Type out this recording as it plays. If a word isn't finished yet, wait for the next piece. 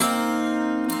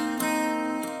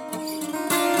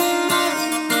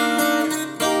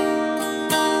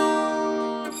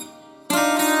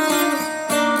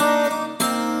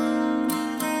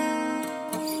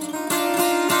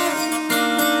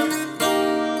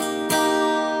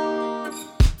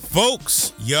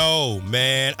Folks,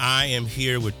 man, I am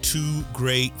here with two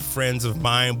great friends of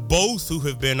mine, both who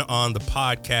have been on the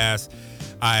podcast.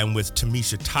 I am with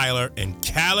Tamisha Tyler and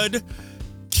Khaled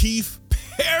Keith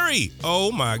Perry.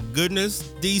 Oh my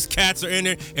goodness, these cats are in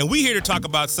there, and we're here to talk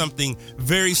about something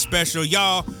very special.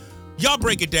 Y'all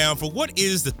break it down for what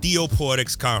is the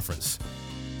Theopoetics Conference?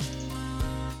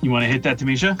 You want to hit that,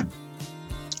 Tamisha?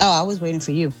 Oh, I was waiting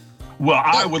for you. Well,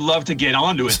 I would love to get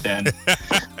onto it then.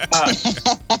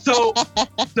 So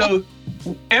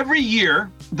every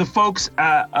year, the folks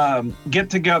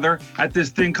get together at this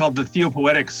thing called the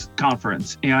Theopoetics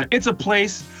Conference. And it's a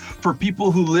place for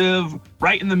people who live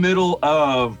right in the middle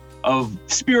of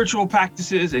spiritual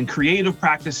practices and creative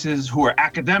practices, who are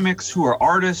academics, who are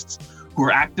artists, who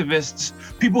are activists,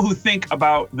 people who think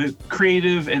about the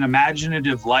creative and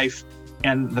imaginative life,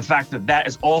 and the fact that that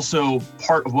is also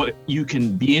part of what you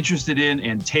can be interested in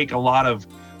and take a lot of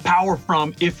power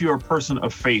from if you're a person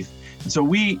of faith. And so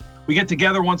we get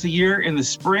together once a year in the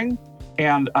spring,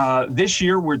 and this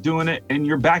year we're doing it in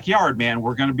your backyard, man.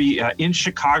 We're going to be in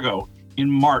Chicago in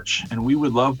March, and we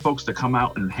would love folks to come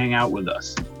out and hang out with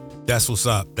us. That's what's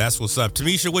up.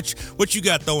 Tamisha, what you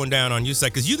got throwing down on your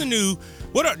side? Because you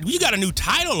got a new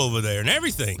title over there and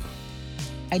everything.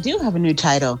 I do have a new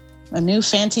title. A new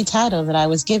fancy title that I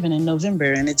was given in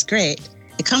November, and it's great.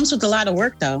 It comes with a lot of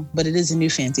work, though, but it is a new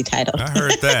fancy title. I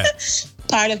heard that.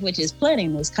 Part of which is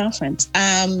planning this conference.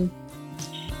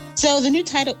 So the new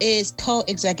title is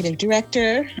Co-Executive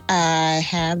Director. I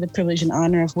have the privilege and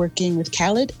honor of working with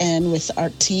Khaled and with our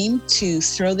team to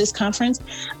throw this conference.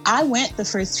 I went the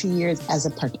first few years as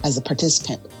a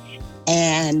participant,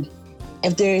 and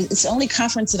it's the only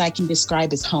conference that I can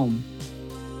describe as home.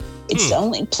 It's the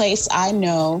only place I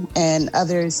know, and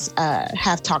others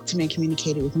have talked to me and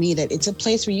communicated with me, that it's a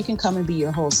place where you can come and be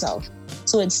your whole self.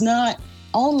 So it's not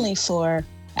only for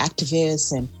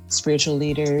activists and spiritual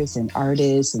leaders and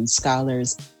artists and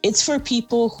scholars. It's for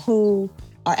people who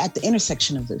are at the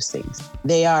intersection of those things.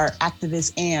 They are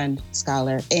activists and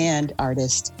scholar and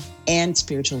artist and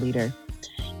spiritual leader.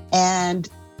 And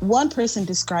one person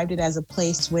described it as a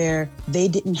place where they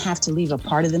didn't have to leave a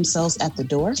part of themselves at the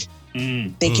door.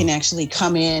 They can actually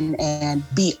come in and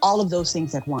be all of those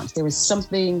things at once. There was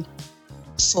something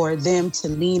for them to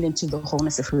lean into the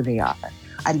wholeness of who they are.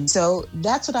 And so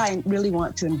that's what I really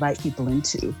want to invite people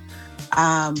into.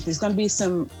 There's going to be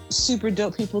some super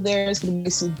dope people there. There's going to be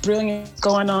some brilliant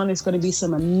going on. There's going to be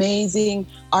some amazing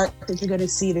art that you're going to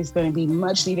see. There's going to be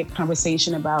much needed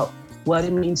conversation about what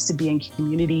it means to be in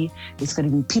community. There's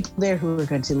going to be people there who are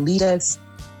going to lead us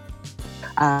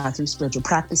through spiritual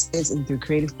practices and through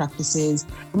creative practices.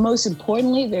 But most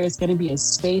importantly, there's going to be a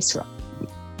space for you.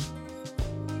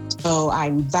 So I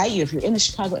invite you, if you're in the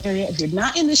Chicago area, if you're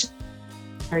not in the Chicago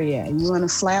area and you want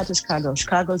to fly out to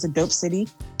Chicago is a dope city.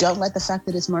 Don't let the fact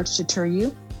that it's March deter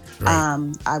you.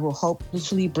 Right. I will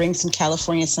hopefully bring some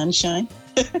California sunshine.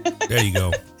 There you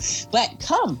go. But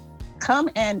come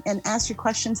and ask your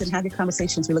questions and have your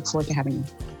conversations. We look forward to having you.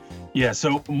 Yeah,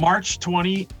 so March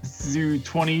 20 through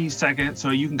 22nd.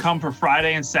 So you can come for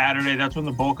Friday and Saturday. That's when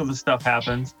the bulk of the stuff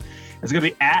happens. It's going to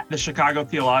be at the Chicago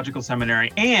Theological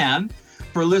Seminary. And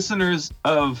for listeners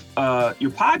of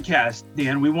your podcast,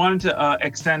 Dan, we wanted to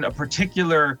extend a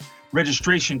particular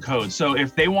registration code. So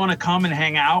if they want to come and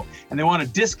hang out and they want a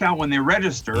discount when they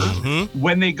register,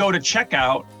 when they go to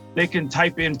checkout, they can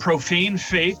type in Profane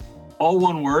Faith, all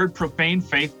one word, Profane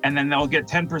Faith, and then they'll get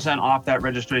 10% off that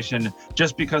registration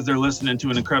just because they're listening to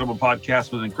an incredible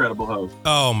podcast with an incredible host.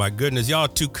 Oh my goodness, y'all are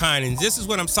too kind. And this is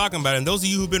what I'm talking about. And those of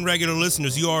you who've been regular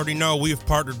listeners, you already know we have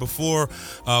partnered before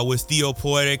with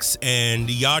Theopoetics, and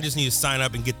y'all just need to sign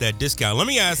up and get that discount. Let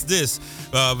me ask this,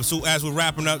 so as we're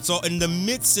wrapping up, so in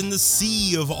the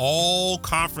sea of all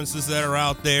conferences that are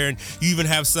out there, and you even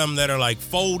have some that are like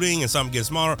folding and some get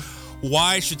smaller,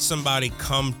 why should somebody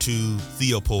come to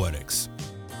Theopoetics?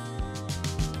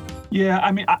 Yeah,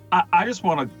 I mean, I just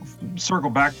want to circle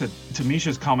back to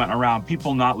Tamisha's comment around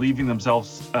people not leaving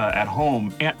themselves at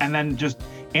home, and then just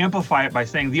amplify it by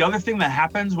saying the other thing that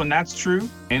happens when that's true,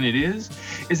 and it is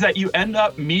that you end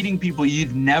up meeting people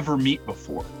you'd never meet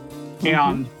before.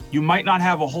 And you might not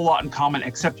have a whole lot in common,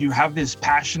 except you have this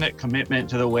passionate commitment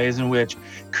to the ways in which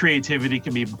creativity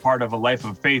can be part of a life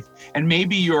of faith. And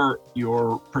maybe your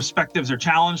perspectives are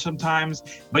challenged sometimes,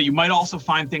 but you might also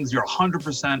find things you're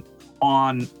 100%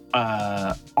 on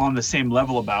the same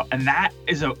level about. And that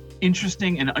is an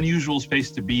interesting and unusual space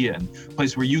to be in, a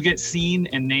place where you get seen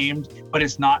and named, but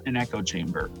it's not an echo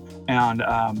chamber. And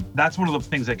that's one of the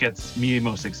things that gets me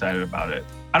most excited about it.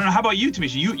 I don't know. How about you,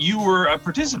 Tamisha? You were a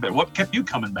participant. What kept you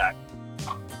coming back?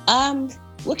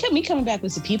 what kept me coming back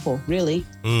was the people, really.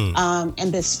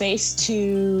 And the space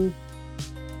to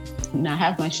not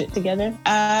have my shit together.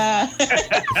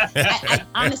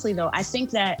 Honestly, though, I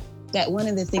think that one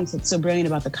of the things that's so brilliant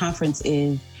about the conference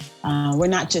is we're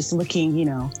not just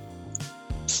looking,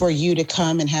 for you to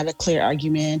come and have a clear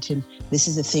argument and this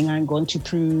is the thing I'm going to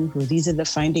prove, or these are the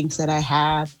findings that I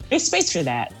have. There's space for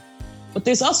that. But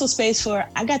there's also space for,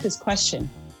 I got this question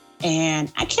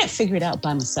and I can't figure it out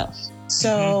by myself.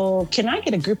 So can I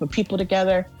get a group of people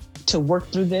together to work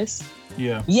through this?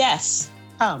 Yeah. Yes.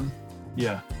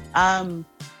 Yeah. And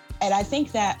I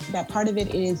think that part of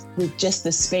it is with just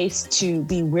the space to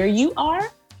be where you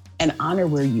are and honor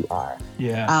where you are.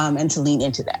 Yeah. And to lean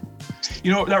into that.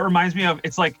 That reminds me of,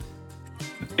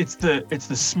 it's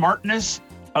the smartness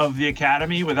of the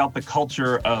academy without the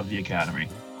culture of the academy.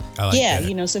 I like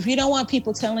that. So if you don't want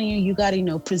people telling you got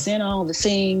to, present all the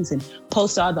things and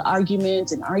post all the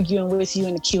arguments and arguing with you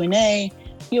in the Q&A,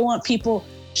 you want people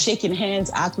shaking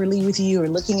hands awkwardly with you or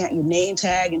looking at your name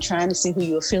tag and trying to see who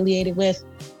you're affiliated with,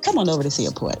 come on over to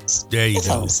Theopoetics. There you That's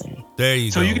go. all I'm saying. There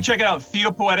you go. So you can check it out.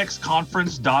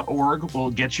 Theopoeticsconference.org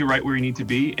will get you right where you need to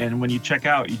be. And when you check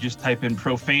out, you just type in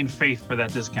Profane Faith for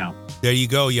that discount. There you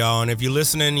go, y'all. And if you're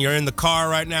listening, you're in the car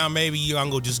right now, maybe you're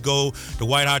going to just go to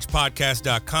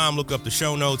whitehodgepodcast.com, look up the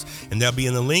show notes, and they'll be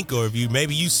in the link. Or if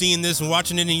you seeing this and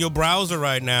watching it in your browser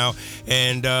right now,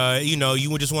 and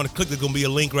you would just want to click, there's going to be a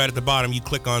link right at the bottom. You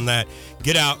click on that.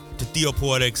 Get out to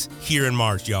Theopoetics here in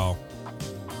March, y'all.